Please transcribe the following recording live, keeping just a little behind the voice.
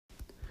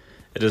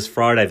It is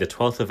Friday, the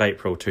 12th of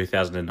April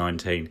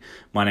 2019.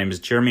 My name is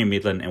Jeremy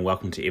Medlin and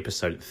welcome to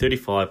episode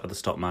 35 of the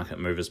Stock Market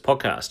Movers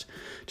podcast.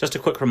 Just a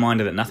quick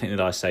reminder that nothing that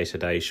I say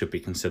today should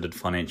be considered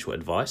financial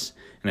advice.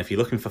 And if you're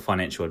looking for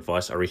financial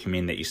advice, I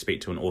recommend that you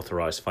speak to an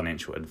authorised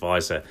financial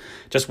advisor.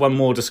 Just one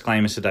more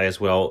disclaimer today as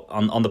well.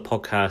 On the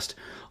podcast,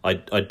 I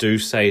do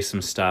say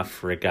some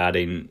stuff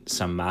regarding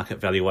some market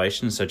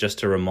valuations. So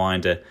just a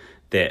reminder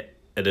that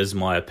it is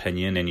my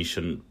opinion and you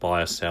shouldn't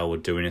buy or sell or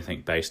do anything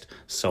based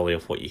solely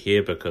off what you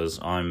hear, because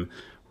I'm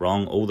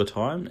wrong all the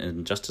time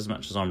and just as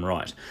much as I'm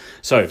right.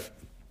 So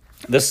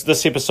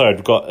this episode,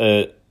 we've got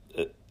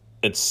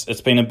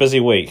it's been a busy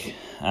week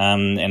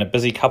and a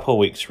busy couple of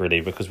weeks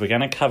really, because we're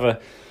going to cover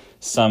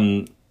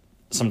some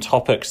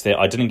topics that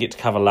I didn't get to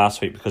cover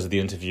last week because of the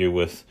interview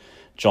with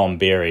John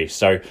Berry.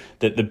 So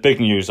the big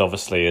news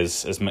obviously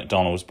is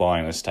McDonald's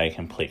buying a stake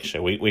in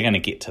Plexure. We're going to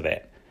get to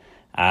that.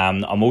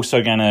 I'm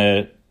also going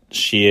to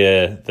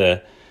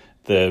share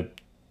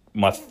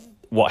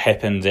what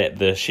happened at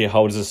the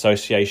Shareholders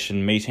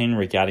Association meeting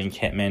regarding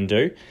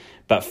Kathmandu.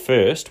 But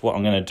first, what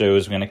I'm going to do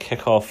is we're going to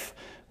kick off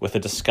with a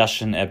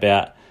discussion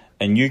about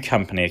a new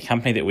company, a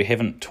company that we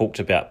haven't talked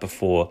about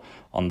before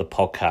on the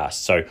podcast.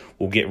 So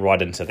we'll get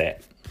right into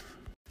that.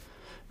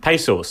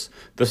 PaySauce.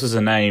 This is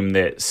a name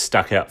that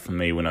stuck out for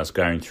me when I was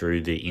going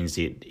through the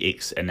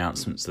NZX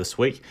announcements this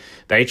week.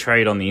 They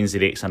trade on the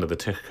NZX under the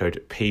ticker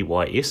code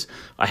PYS.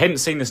 I hadn't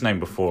seen this name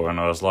before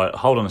and I was like,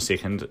 hold on a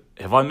second,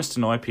 have I missed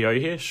an IPO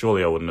here?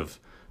 Surely I wouldn't have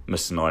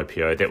missed an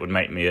IPO. That would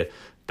make me a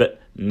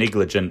bit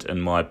negligent in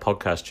my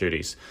podcast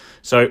duties.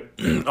 So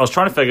I was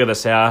trying to figure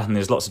this out, and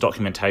there's lots of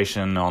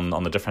documentation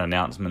on the different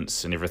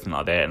announcements and everything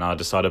like that, and I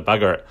decided,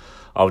 bugger it,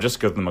 I'll just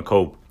give them a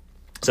call.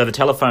 So the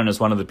telephone is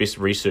one of the best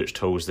research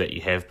tools that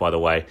you have, by the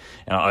way,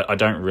 and I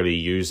don't really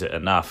use it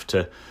enough.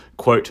 To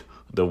quote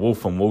the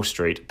Wolf on Wall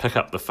Street, pick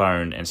up the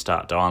phone and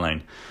start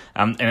dialing.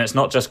 And it's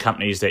not just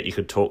companies that you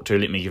could talk to.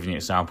 Let me give you an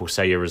example.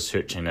 Say you're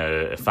researching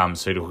a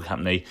pharmaceutical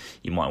company,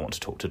 you might want to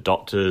talk to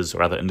doctors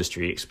or other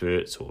industry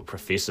experts or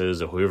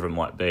professors or whoever it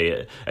might be.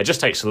 It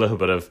just takes a little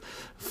bit of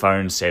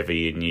phone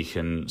savvy and you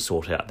can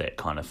sort out that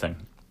kind of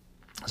thing.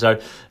 So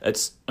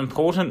it's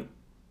important,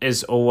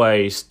 as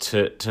always,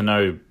 to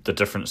know the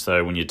difference,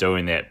 though, when you're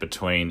doing that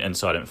between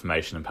inside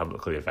information and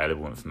publicly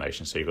available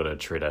information. So you've got to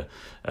tread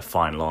a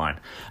fine line.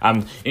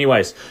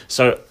 Anyways,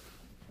 so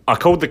I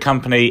called the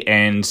company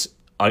and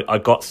I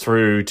got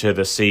through to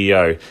the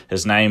CEO.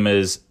 His name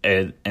is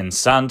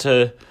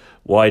Asantha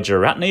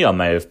Wijeratne. I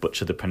may have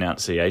butchered the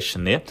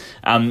pronunciation there.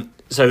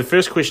 So the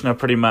first question I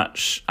pretty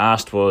much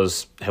asked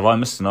was, have I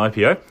missed an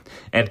IPO?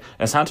 And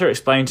Asantha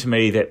explained to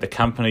me that the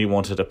company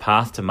wanted a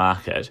path to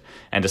market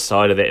and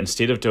decided that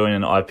instead of doing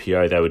an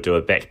IPO, they would do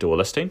a backdoor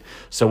listing.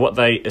 So what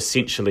they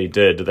essentially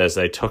did is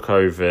they took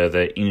over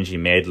the Energy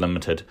Mad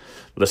Limited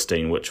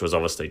listing, which was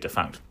obviously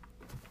defunct.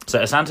 So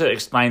Asantha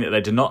explained that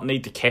they did not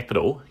need the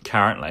capital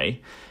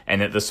currently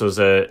and that this was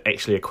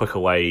actually a quicker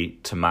way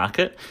to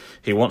market.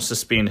 He wants to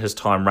spend his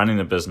time running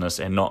the business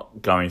and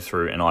not going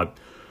through an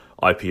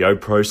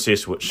IPO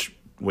process, which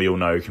we all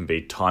know can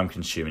be time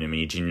consuming. I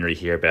mean, you generally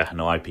hear about an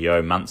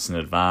IPO months in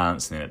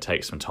advance and then it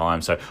takes some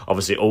time. So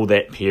obviously all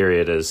that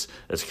period is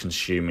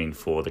consuming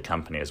for the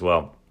company as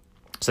well.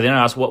 So then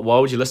I asked, why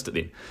would you list it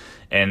then?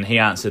 And he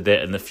answered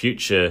that in the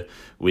future,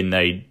 when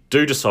they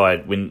do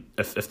decide,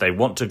 if they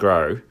want to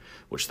grow,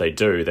 which they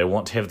do, they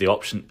want to have the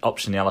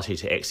optionality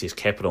to access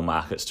capital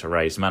markets to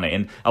raise money.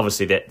 And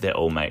obviously that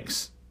all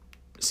makes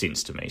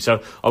sense to me.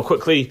 So I'll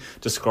quickly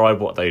describe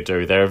what they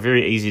do. They're a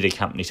very easy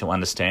company to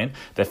understand.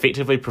 They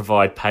effectively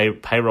provide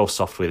payroll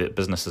software that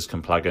businesses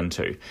can plug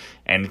into,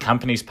 and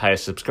companies pay a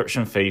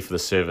subscription fee for the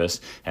service,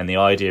 and the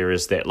idea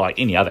is that, like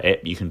any other app,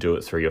 you can do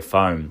it through your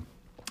phone.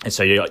 And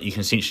so you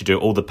can essentially do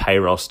all the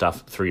payroll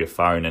stuff through your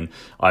phone, and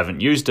I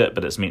haven't used it,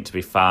 but it's meant to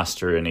be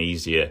faster and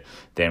easier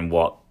than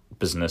what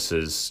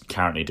businesses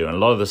currently do. And a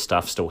lot of the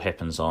stuff still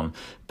happens on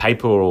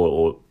paper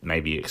or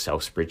maybe Excel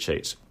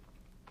spreadsheets.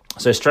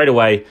 So straight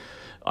away,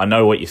 I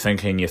know what you're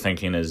thinking. You're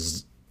thinking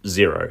is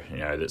zero. You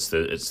know, it's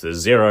the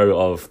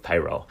zero of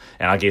payroll.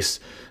 And I guess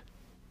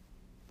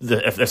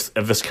if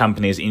this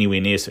company is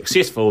anywhere near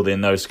successful,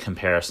 then those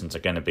comparisons are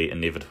going to be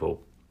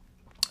inevitable.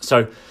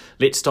 So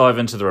let's dive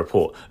into the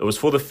report. It was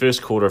for the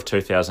first quarter of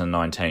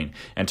 2019,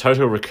 and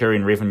total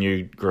recurring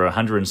revenue grew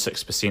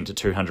 106% to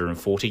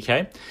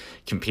 240k,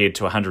 compared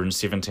to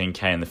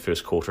 117k in the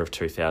first quarter of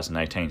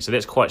 2018. So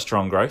that's quite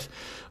strong growth.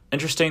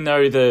 Interesting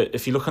though,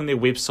 if you look on their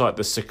website,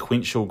 the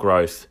sequential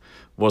growth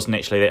wasn't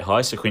actually that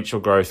high. Sequential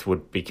growth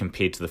would be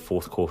compared to the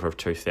fourth quarter of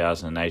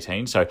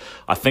 2018. So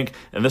I think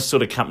in this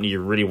sort of company,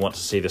 you really want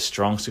to see the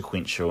strong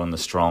sequential and the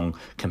strong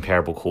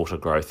comparable quarter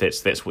growth.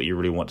 That's what you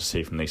really want to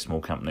see from these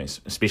small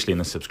companies, especially in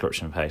the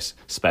subscription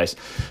space.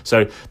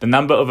 So the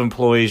number of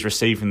employees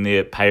receiving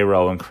their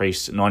payroll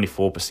increased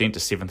 94% to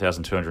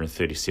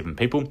 7,237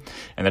 people,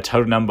 and the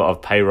total number of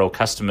payroll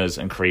customers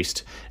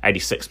increased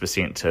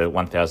 86% to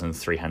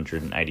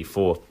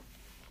 1,384.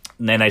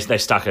 And then they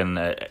stuck in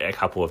a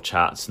couple of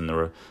charts in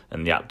the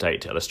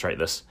update to illustrate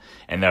this,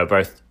 and they were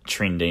both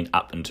trending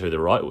up and to the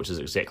right, which is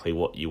exactly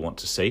what you want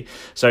to see.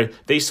 So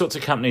these sorts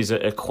of companies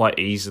are quite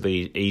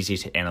easy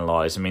to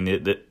analyse. I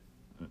mean,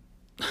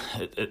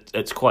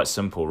 it's quite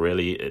simple,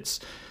 really. It's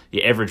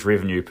your average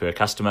revenue per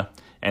customer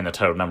and the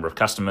total number of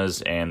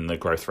customers and the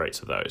growth rates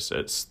of those.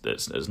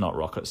 It's not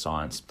rocket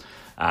science,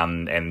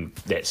 and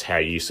that's how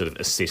you sort of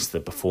assess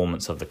the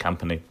performance of the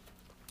company.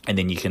 And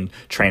then you can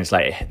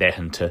translate that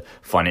into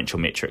financial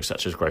metrics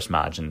such as gross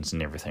margins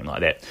and everything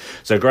like that.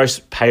 So gross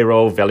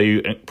payroll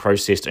value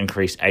processed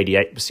increased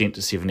 88%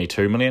 to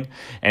 72 million.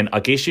 And I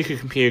guess you could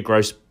compare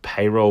gross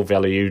payroll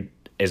value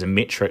as a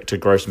metric to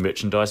gross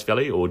merchandise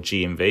value, or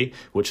GMV,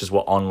 which is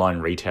what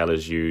online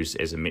retailers use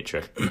as a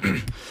metric.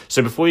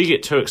 So before you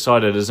get too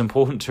excited, it's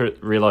important to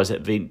realise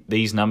that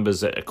these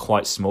numbers are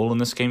quite small in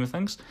the scheme of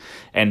things.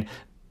 And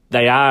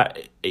they are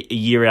a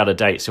year out of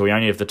date, so we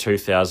only have the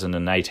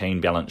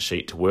 2018 balance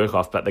sheet to work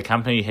off, but the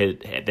company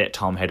at that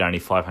time had only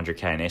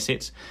 500k in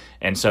assets,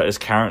 and so it's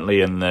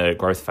currently in the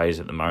growth phase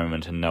at the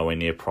moment and nowhere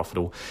near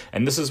profitable.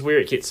 And this is where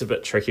it gets a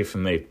bit tricky for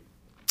me.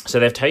 So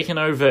they've taken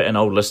over an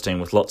old listing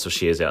with lots of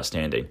shares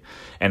outstanding.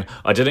 And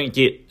I didn't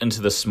get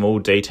into the small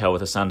detail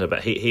with Asunda,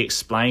 but he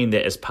explained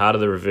that as part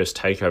of the reverse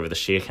takeover, the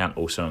share count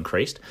also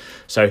increased.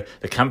 So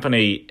the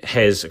company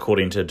has,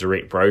 according to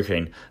Direct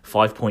Broking,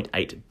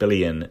 5.8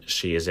 billion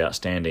shares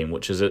outstanding,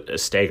 which is a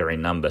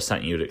staggering number,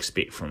 something you'd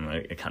expect from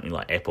a company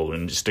like Apple.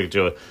 And just to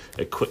do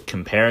a quick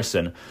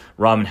comparison,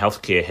 Ryman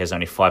Healthcare has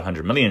only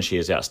 500 million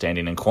shares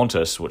outstanding, and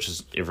Qantas, which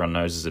is everyone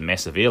knows is a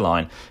massive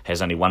airline,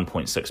 has only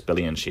 1.6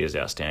 billion shares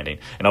outstanding.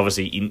 And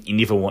obviously, you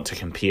never want to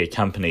compare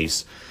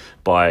companies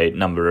by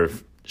number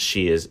of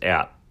shares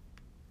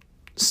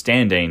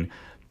outstanding,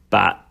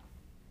 but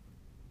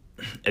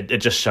it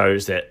just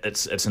shows that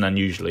it's an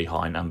unusually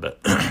high number.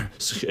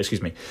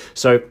 Excuse me.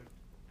 So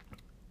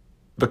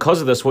because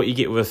of this, what you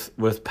get with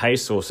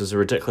PaySauce is a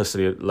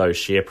ridiculously low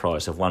share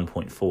price of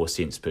 1.4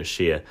 cents per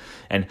share.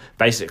 And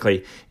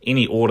basically,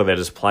 any order that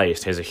is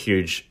placed has a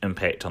huge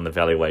impact on the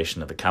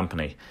valuation of the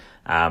company.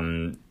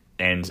 And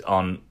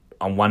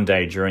on one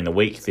day during the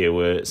week, there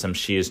were some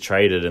shares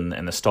traded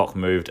and the stock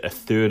moved a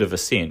third of a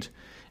cent,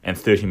 and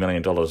 $30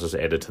 million was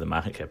added to the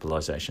market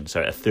capitalisation.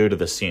 So a third of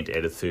the cent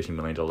added $30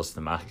 million to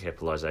the market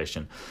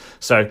capitalisation.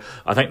 So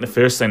I think the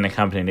first thing the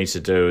company needs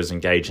to do is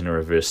engage in a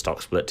reverse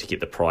stock split to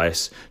get the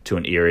price to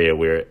an area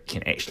where it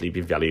can actually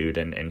be valued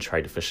and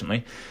trade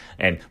efficiently.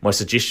 And my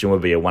suggestion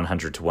would be a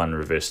 100-to-1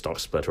 reverse stock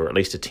split, or at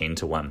least a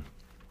 10-to-1.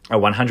 A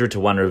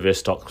 100-to-1 reverse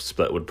stock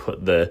split would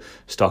put the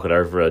stock at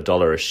over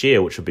 $1 a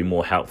share, which would be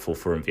more helpful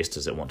for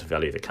investors that want to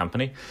value the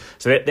company.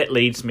 So that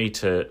leads me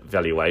to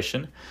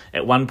valuation.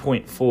 At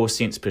 1.4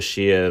 cents per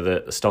share,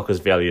 the stock is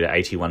valued at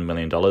 $81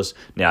 million.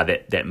 Now,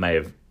 that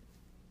may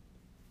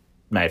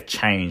have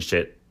changed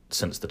it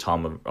since the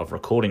time of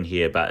recording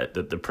here, but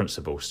the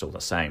principle is still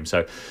the same.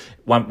 So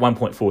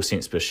 1.4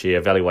 cents per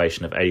share,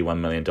 valuation of $81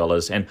 million.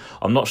 And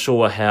I'm not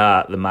sure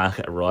how the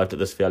market arrived at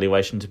this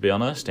valuation, to be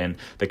honest. And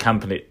the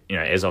company,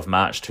 as of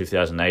March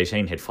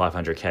 2018, had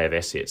 500k of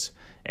assets.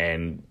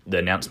 And the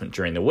announcement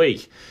during the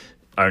week,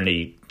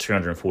 only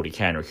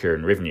 240k in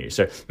recurring revenue.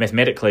 So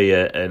mathematically,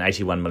 an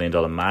 $81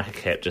 million market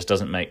cap just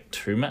doesn't make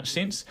too much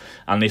sense,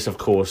 unless, of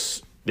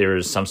course, there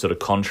is some sort of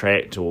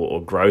contract or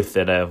growth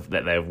that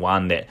they've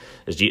won that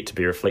is yet to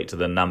be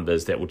reflected in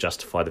numbers that will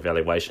justify the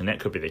valuation. That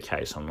could be the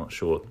case, I'm not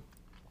sure.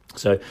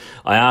 So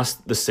I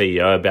asked the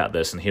CEO about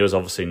this, and he was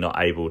obviously not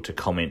able to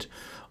comment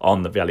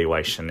on the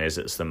valuation, as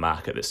it's the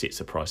market that sets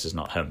the prices,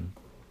 not him.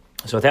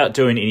 So without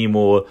doing any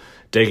more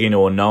digging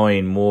or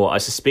knowing more, I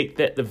suspect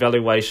that the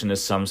valuation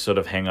is some sort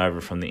of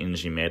hangover from the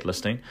Energy Mad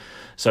listing.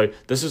 So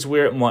this is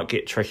where it might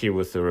get tricky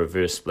with the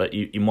reverse split.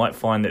 You might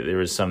find that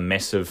there is some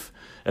massive,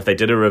 if they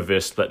did a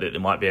reverse split, that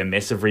there might be a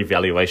massive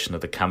revaluation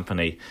of the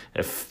company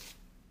as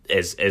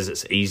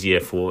it's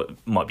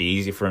might be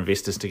easier for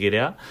investors to get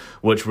out,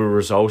 which will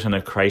result in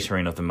a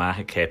cratering of the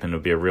market cap, and it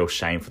would be a real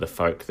shame for the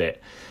folk that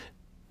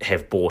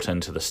have bought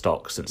into the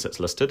stock since it's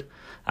listed.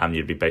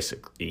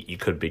 You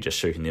could be just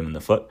shooting them in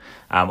the foot.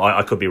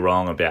 I could be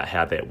wrong about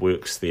how that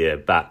works there,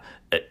 but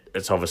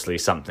it's obviously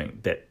something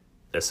that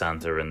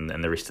Asunda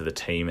and the rest of the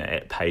team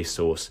at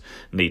PaySauce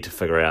need to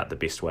figure out the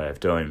best way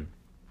of doing.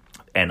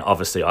 And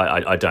obviously,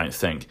 I don't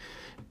think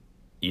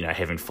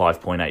having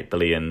 5.8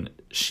 billion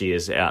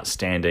shares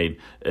outstanding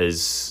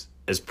is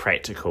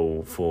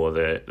practical for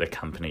the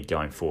company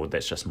going forward.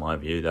 That's just my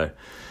view, though.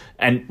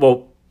 And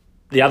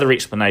the other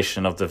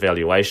explanation of the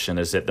valuation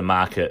is that the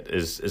market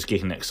is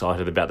getting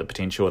excited about the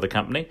potential of the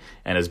company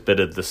and has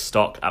bidded the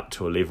stock up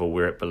to a level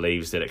where it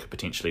believes that it could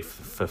potentially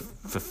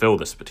fulfill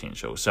this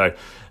potential. So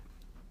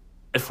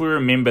if we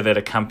remember that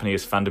a company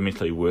is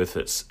fundamentally worth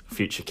its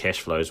future cash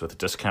flows with a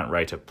discount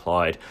rate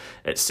applied,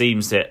 it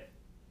seems that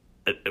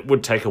it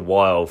would take a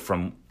while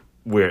from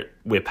where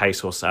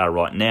PaySauce are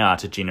right now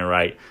to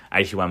generate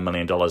 $81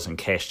 million in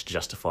cash to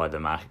justify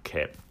the market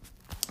cap.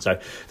 So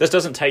this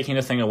doesn't take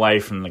anything away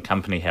from the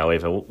company,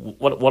 however.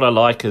 What I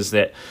like is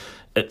that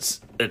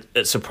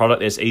it's a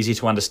product that's easy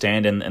to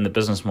understand, and the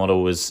business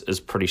model is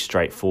pretty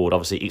straightforward.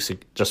 Obviously,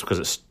 just because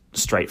it's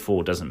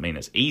straightforward doesn't mean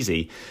it's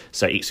easy,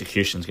 so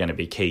execution is going to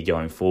be key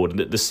going forward.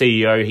 The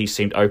CEO, he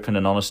seemed open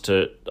and honest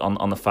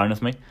on the phone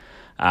with me,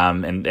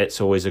 and that's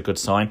always a good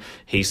sign.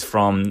 He's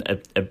from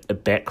a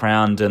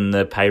background in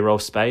the payroll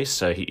space,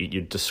 so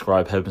you'd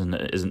describe him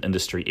as an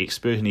industry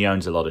expert, and he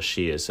owns a lot of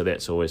shares, so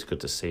that's always good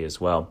to see as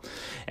well.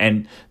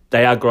 And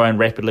they are growing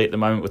rapidly at the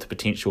moment with the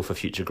potential for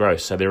future growth,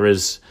 so there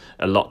is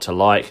a lot to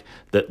like.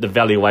 The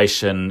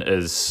valuation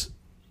is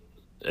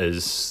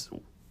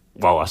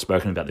well, I've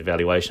spoken about the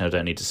valuation. I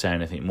don't need to say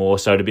anything more.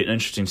 So it'll be an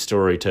interesting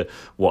story to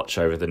watch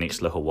over the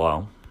next little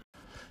while.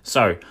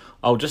 So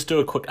I'll just do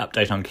a quick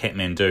update on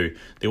Kathmandu.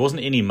 There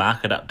wasn't any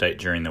market update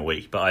during the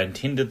week, but I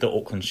attended the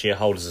Auckland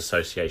Shareholders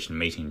Association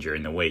meeting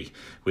during the week,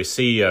 where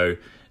CEO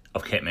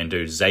of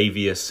Kathmandu,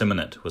 Xavier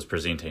Simonet, was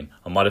presenting.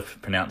 I might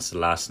have pronounced the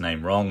last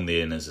name wrong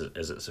then, as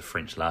it's a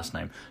French last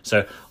name.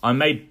 So I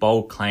made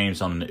bold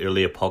claims on an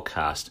earlier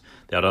podcast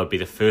that I'd be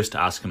the first to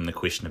ask him the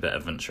question about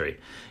inventory.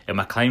 And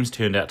my claims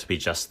turned out to be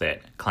just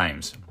that,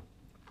 claims.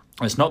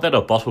 It's not that I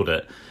bottled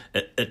it.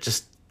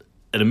 It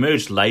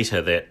emerged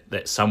later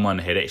that someone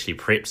had actually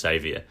prepped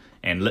Xavier.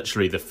 And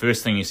literally the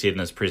first thing he said in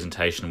his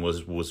presentation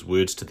was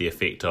words to the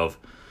effect of,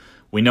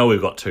 "We know we've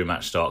got too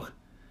much stock,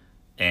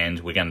 and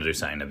we're going to do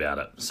something about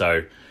it."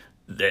 So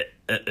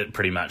it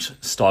pretty much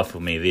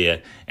stifled me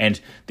there.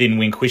 And then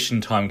when question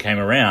time came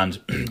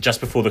around, just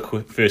before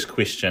the first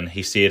question,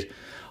 he said,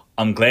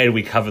 "I'm glad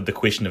we covered the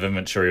question of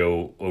inventory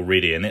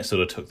already," and that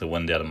sort of took the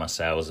wind out of my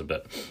sails a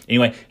bit.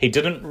 Anyway, he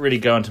didn't really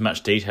go into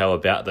much detail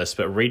about this,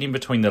 but reading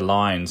between the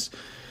lines,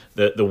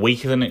 the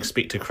weaker than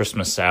expected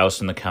Christmas sales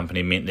from the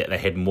company meant that they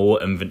had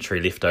more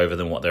inventory left over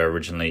than what they were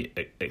originally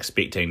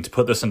expecting. To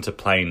put this into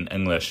plain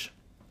English,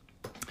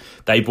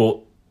 they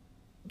bought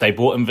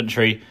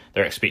inventory,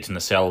 they're expecting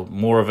to sell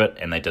more of it,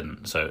 and they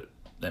didn't. So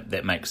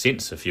that makes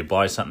sense. If you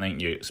buy something,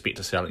 you expect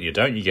to sell it, you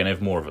don't, you're going to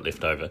have more of it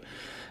left over.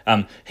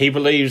 He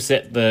believes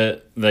that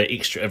the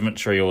extra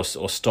inventory or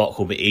stock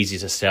will be easy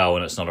to sell,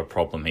 and it's not a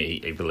problem.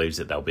 He believes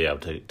that they'll be able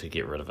to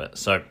get rid of it.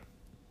 So,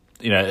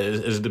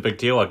 is it a big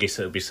deal? I guess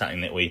it would be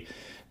something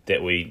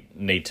that we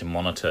need to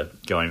monitor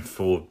going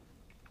forward.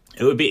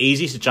 It would be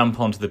easy to jump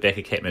onto the back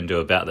of Kathmandu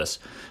about this,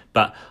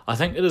 but I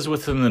think it is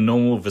within the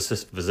normal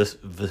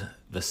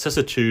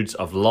vicissitudes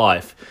of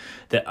life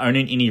that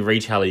owning any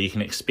retailer, you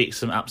can expect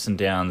some ups and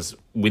downs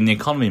when the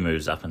economy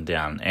moves up and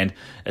down, and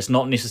it's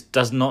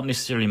does not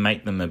necessarily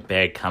make them a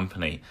bad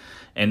company.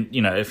 And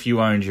if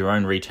you owned your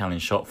own retailing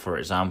shop, for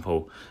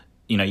example,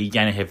 you're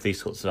going to have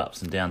these sorts of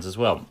ups and downs as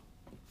well.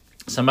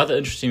 Some other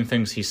interesting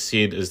things he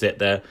said is that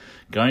they're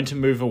going to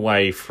move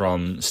away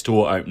from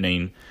store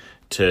opening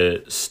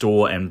to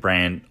store and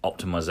brand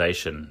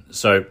optimization.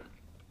 So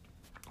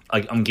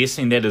I'm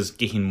guessing that is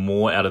getting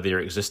more out of their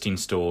existing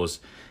stores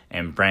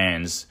and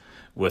brands,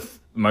 with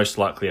most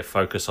likely a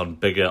focus on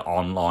bigger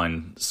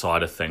online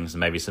side of things, and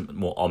maybe some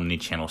more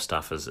omni-channel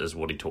stuff is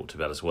what he talked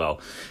about as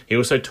well. He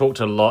also talked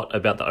a lot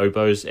about the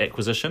Oboz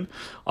acquisition.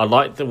 I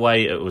liked the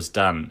way it was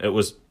done. It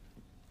was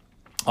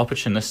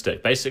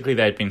opportunistic. Basically,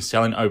 they'd been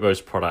selling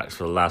Oboz products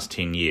for the last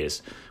 10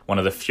 years, one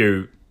of the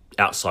few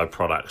outside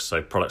products,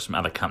 so products from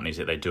other companies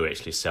that they do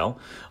actually sell.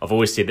 I've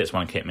always said that's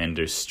one of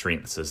Kathmandu's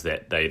strengths, is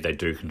that they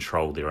do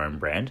control their own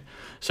brand.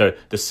 So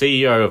the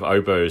CEO of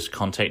Oboz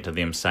contacted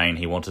them saying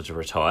he wanted to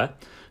retire.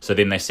 So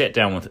then they sat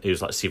down he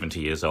was like 70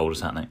 years old or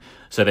something.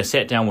 So they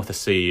sat down with the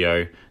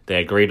CEO, they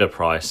agreed a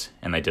price,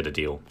 and they did a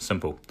deal.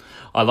 Simple.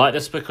 I like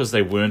this because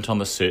they weren't on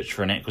the search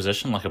for an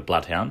acquisition like a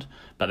bloodhound,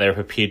 but they were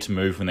prepared to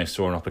move when they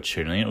saw an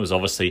opportunity. It was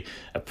obviously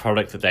a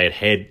product that they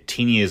had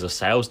 10 years of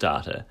sales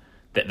data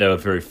that they were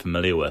very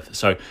familiar with.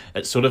 So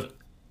it's sort of,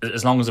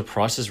 as long as the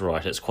price is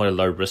right, it's quite a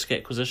low risk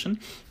acquisition.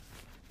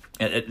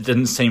 It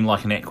didn't seem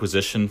like an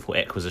acquisition for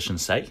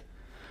acquisition's sake.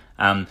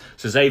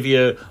 So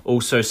Xavier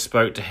also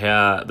spoke to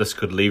how this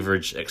could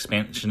leverage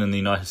expansion in the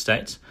United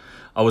States.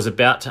 I was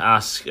about to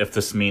ask if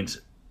this meant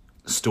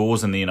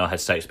stores in the United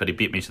States, but he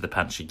beat me to the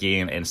punch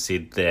again and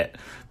said that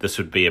this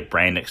would be a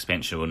brand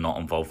expansion, would not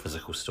involve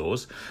physical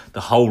stores.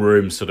 The whole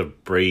room sort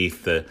of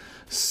breathed the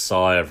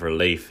sigh of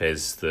relief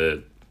as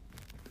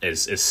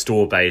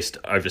store-based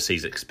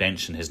overseas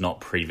expansion has not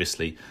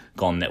previously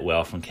gone that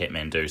well from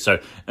Kathmandu. So,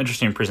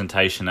 interesting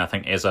presentation. I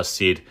think, as I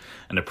said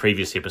in a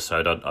previous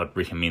episode, I'd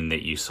recommend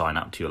that you sign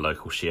up to your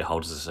local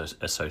shareholders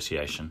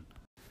association.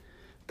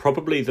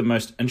 Probably the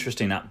most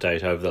interesting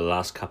update over the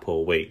last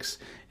couple of weeks,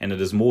 and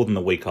it is more than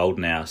a week old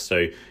now,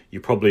 so you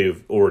probably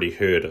have already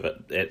heard of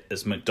it.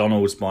 It's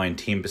McDonald's buying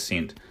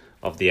 10%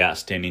 of the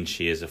outstanding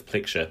shares of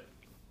Plexure.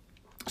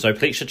 So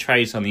Plexure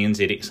trades on the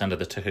NZX under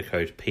the ticker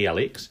code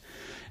PLX.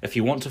 If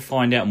you want to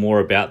find out more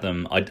about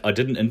them, I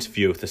did an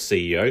interview with the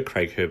CEO,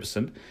 Craig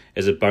Herbison,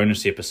 as a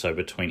bonus episode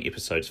between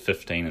episodes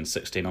 15 and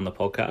 16 on the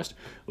podcast.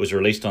 It was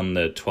released on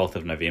the 12th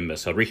of November,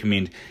 so I'd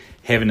recommend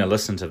having a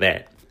listen to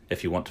that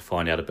if you want to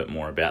find out a bit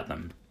more about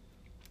them.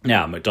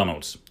 Now,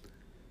 McDonald's.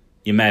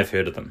 You may have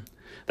heard of them.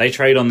 They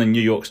trade on the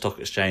New York Stock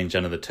Exchange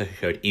under the ticker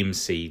code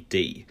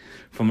MCD.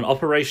 From an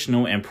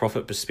operational and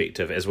profit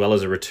perspective, as well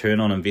as a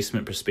return on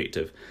investment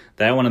perspective,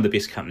 they are one of the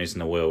best companies in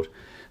the world.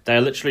 They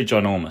are literally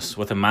ginormous,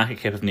 with a market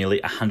cap of nearly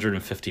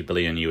 150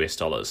 billion US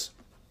dollars.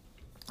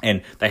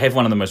 And they have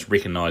one of the most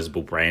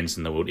recognisable brands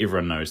in the world.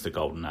 Everyone knows the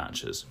Golden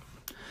Arches.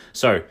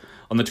 So,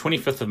 on the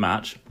 25th of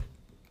March,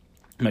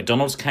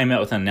 McDonald's came out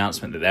with an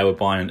announcement that they were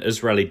buying an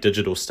Israeli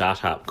digital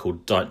startup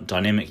called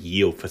Dynamic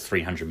Yield for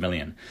 $300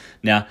 million.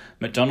 Now,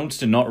 McDonald's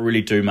did not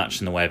really do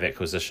much in the way of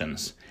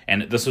acquisitions,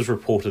 and this was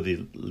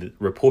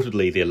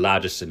reportedly their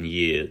largest in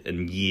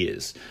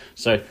years.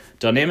 So,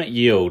 Dynamic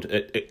Yield,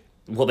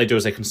 what they do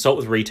is they consult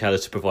with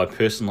retailers to provide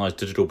personalised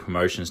digital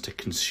promotions to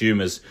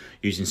consumers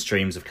using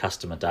streams of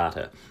customer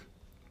data.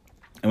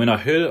 And when I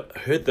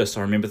heard this,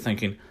 I remember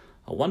thinking,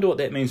 I wonder what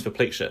that means for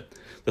Plexure.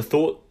 The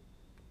thought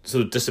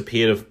sort of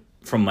disappeared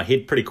from my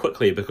head pretty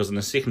quickly, because on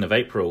the 2nd of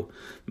April,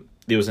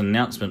 there was an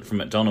announcement from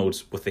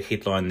McDonald's with the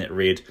headline that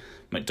read,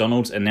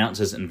 McDonald's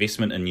announces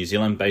investment in New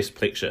Zealand-based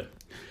Plexure.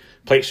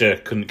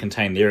 Plexure couldn't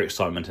contain their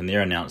excitement in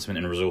their announcement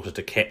and resorted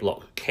to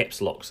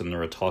caps locks in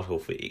their title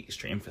for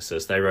extra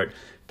emphasis. They wrote,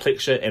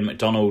 Plexure and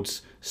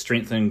McDonald's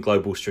strengthen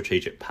global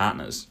strategic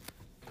partners.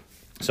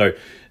 So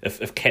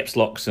if caps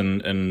locks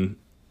in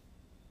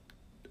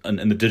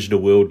the digital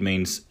world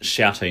means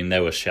shouting, they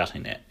were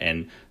shouting that,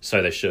 and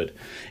so they should.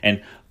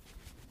 And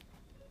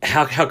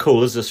how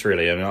cool is this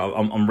really? I mean,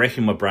 I'm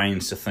racking my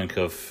brains to think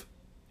of,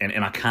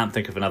 and I can't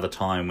think of another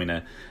time when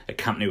a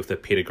company with the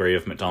pedigree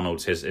of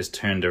McDonald's has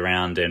turned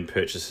around and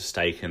purchased a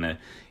stake in a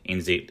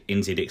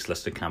NZX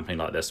listed company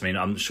like this. I mean,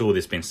 I'm sure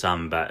there's been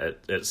some, but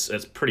it's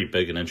pretty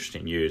big and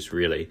interesting news,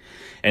 really.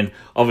 And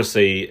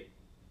obviously,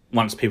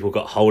 once people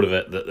got hold of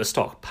it, the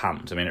stock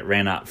pumped. I mean, it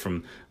ran up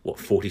from,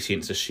 40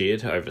 cents a share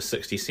to over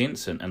 60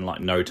 cents in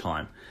like no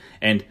time.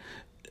 And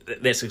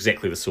that's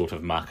exactly the sort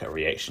of market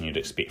reaction you'd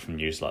expect from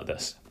news like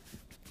this.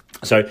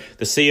 So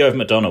the CEO of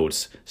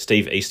McDonald's,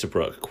 Steve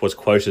Easterbrook, was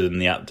quoted in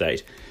the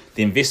update,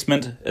 "The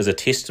investment is a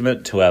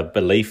testament to our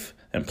belief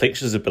in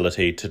Plexure's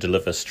ability to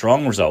deliver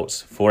strong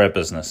results for our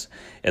business,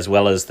 as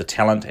well as the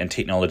talent and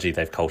technology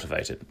they've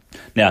cultivated."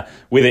 Now,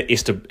 whether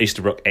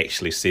Easterbrook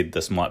actually said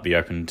this might be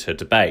open to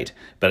debate,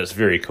 but it's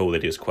very cool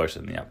that he was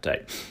quoted in the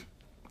update.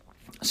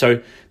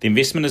 So the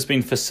investment has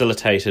been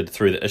facilitated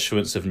through the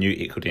issuance of new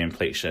equity in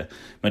Plexure.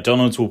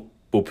 McDonald's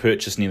will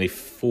purchase nearly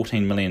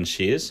 14 million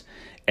shares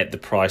at the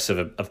price of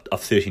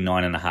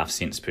 39.5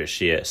 cents per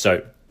share.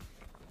 So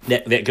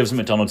that gives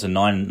McDonald's a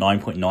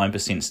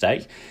 9.9%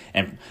 stake,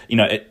 and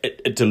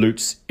it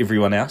dilutes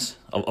everyone else,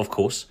 of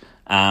course,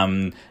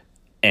 and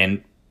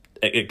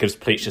it gives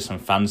Plexure some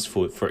funds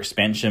for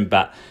expansion.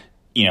 But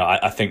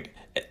I think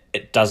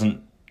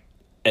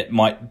it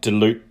might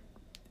dilute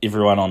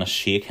everyone on a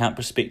share count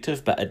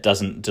perspective, but it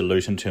doesn't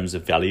dilute in terms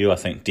of value. I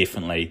think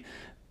definitely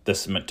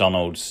this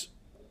McDonald's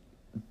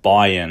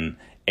buy-in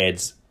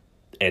adds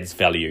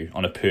value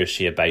on a per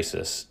share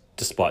basis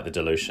despite the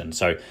dilution.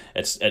 So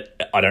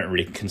I don't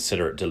really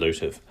consider it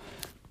dilutive.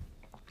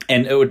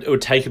 And it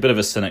would take a bit of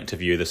a cynic to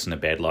view this in a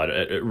bad light.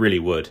 It really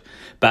would.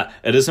 But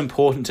it is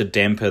important to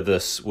damper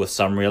this with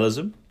some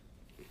realism.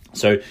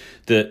 So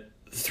the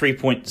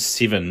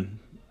 3.7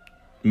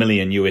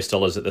 million US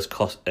dollars that this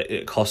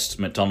costs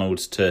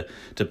McDonald's to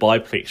buy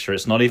Plexure,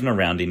 it's not even a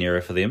rounding error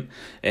for them.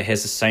 It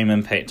has the same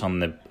impact on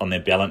their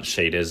balance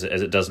sheet as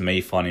it does me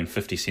finding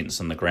 50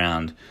 cents on the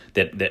ground,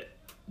 that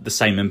the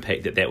same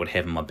impact that would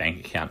have in my bank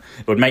account.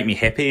 It would make me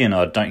happy, and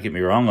don't get me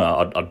wrong,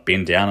 I'd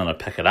bend down and I'd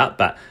pick it up,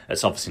 but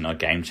it's obviously not a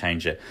game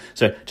changer.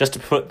 So just to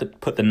put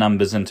the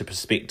numbers into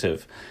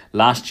perspective,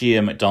 last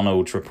year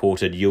McDonald's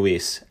reported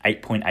US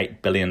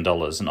 $8.8 billion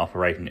in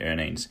operating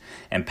earnings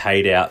and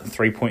paid out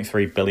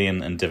 $3.3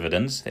 billion in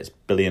dividends, that's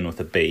billion with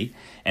a B,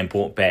 and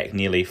bought back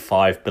nearly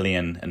 $5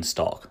 billion in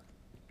stock.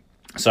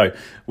 So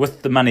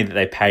with the money that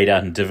they paid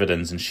out in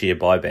dividends and share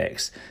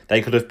buybacks,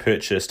 they could have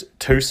purchased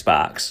 2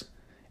 Sparks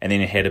and then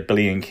it had $1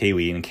 billion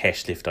Kiwi in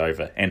cash left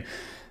over. And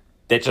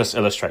that just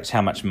illustrates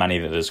how much money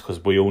that is,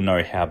 because we all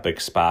know how big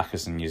Spark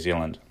is in New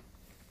Zealand.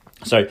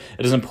 So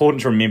it is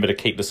important to remember to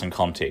keep this in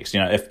context.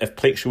 If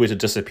Plexure were to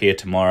disappear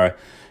tomorrow,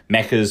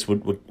 Macca's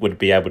would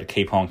be able to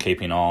keep on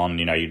keeping on.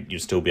 You'd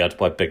still be able to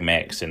buy Big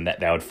Macs, and that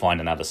they would find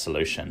another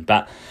solution.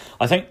 But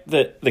I think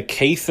that the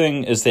key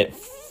thing is that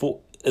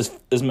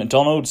is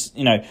McDonald's,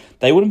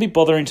 they wouldn't be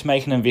bothering to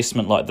make an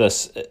investment like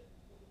this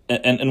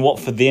and what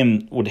for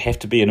them would have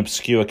to be an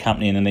obscure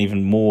company in an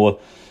even more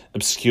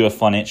obscure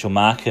financial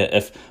market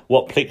if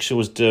what Plexure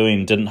was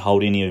doing didn't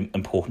hold any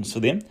importance for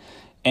them.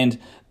 And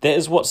that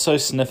is what's so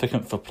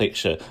significant for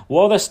Plexure.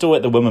 While they're still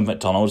at the whim of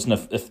McDonald's, and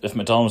if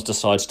McDonald's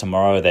decides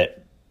tomorrow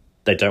that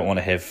they don't want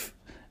to have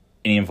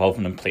any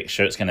involvement in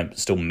Plexure, it's going to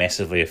still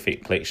massively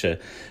affect Plexure.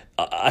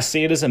 I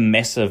see it as a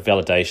massive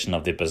validation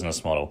of their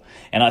business model.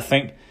 And I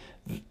think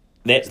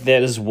that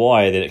is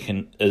why that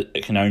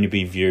it can only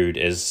be viewed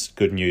as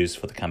good news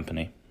for the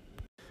company.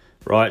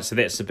 Right, so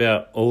that's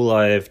about all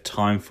I have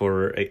time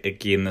for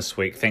again this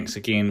week. Thanks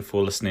again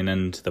for listening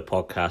in to the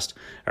podcast.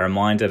 A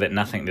reminder that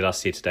nothing that I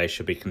said today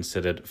should be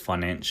considered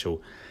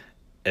financial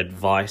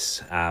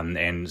advice,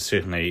 and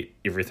certainly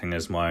everything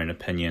is my own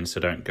opinion, so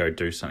don't go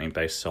do something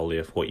based solely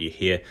off what you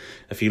hear.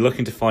 If you're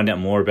looking to find out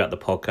more about the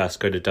podcast,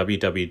 go to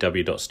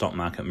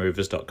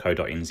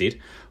www.stockmarketmovers.co.nz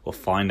or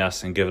find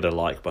us and give it a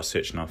like by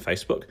searching on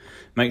Facebook.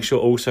 Make sure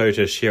also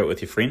to share it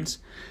with your friends.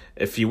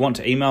 If you want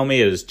to email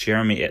me, it is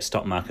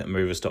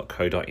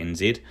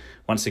jeremy@stockmarketmovers.co.nz.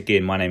 Once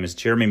again, my name is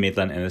Jeremy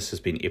Medlin, and this has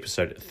been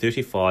episode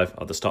 35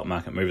 of the Stock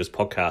Market Movers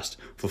podcast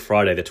for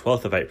Friday, the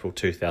 12th of April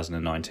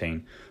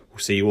 2019. We'll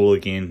see you all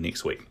again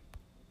next week.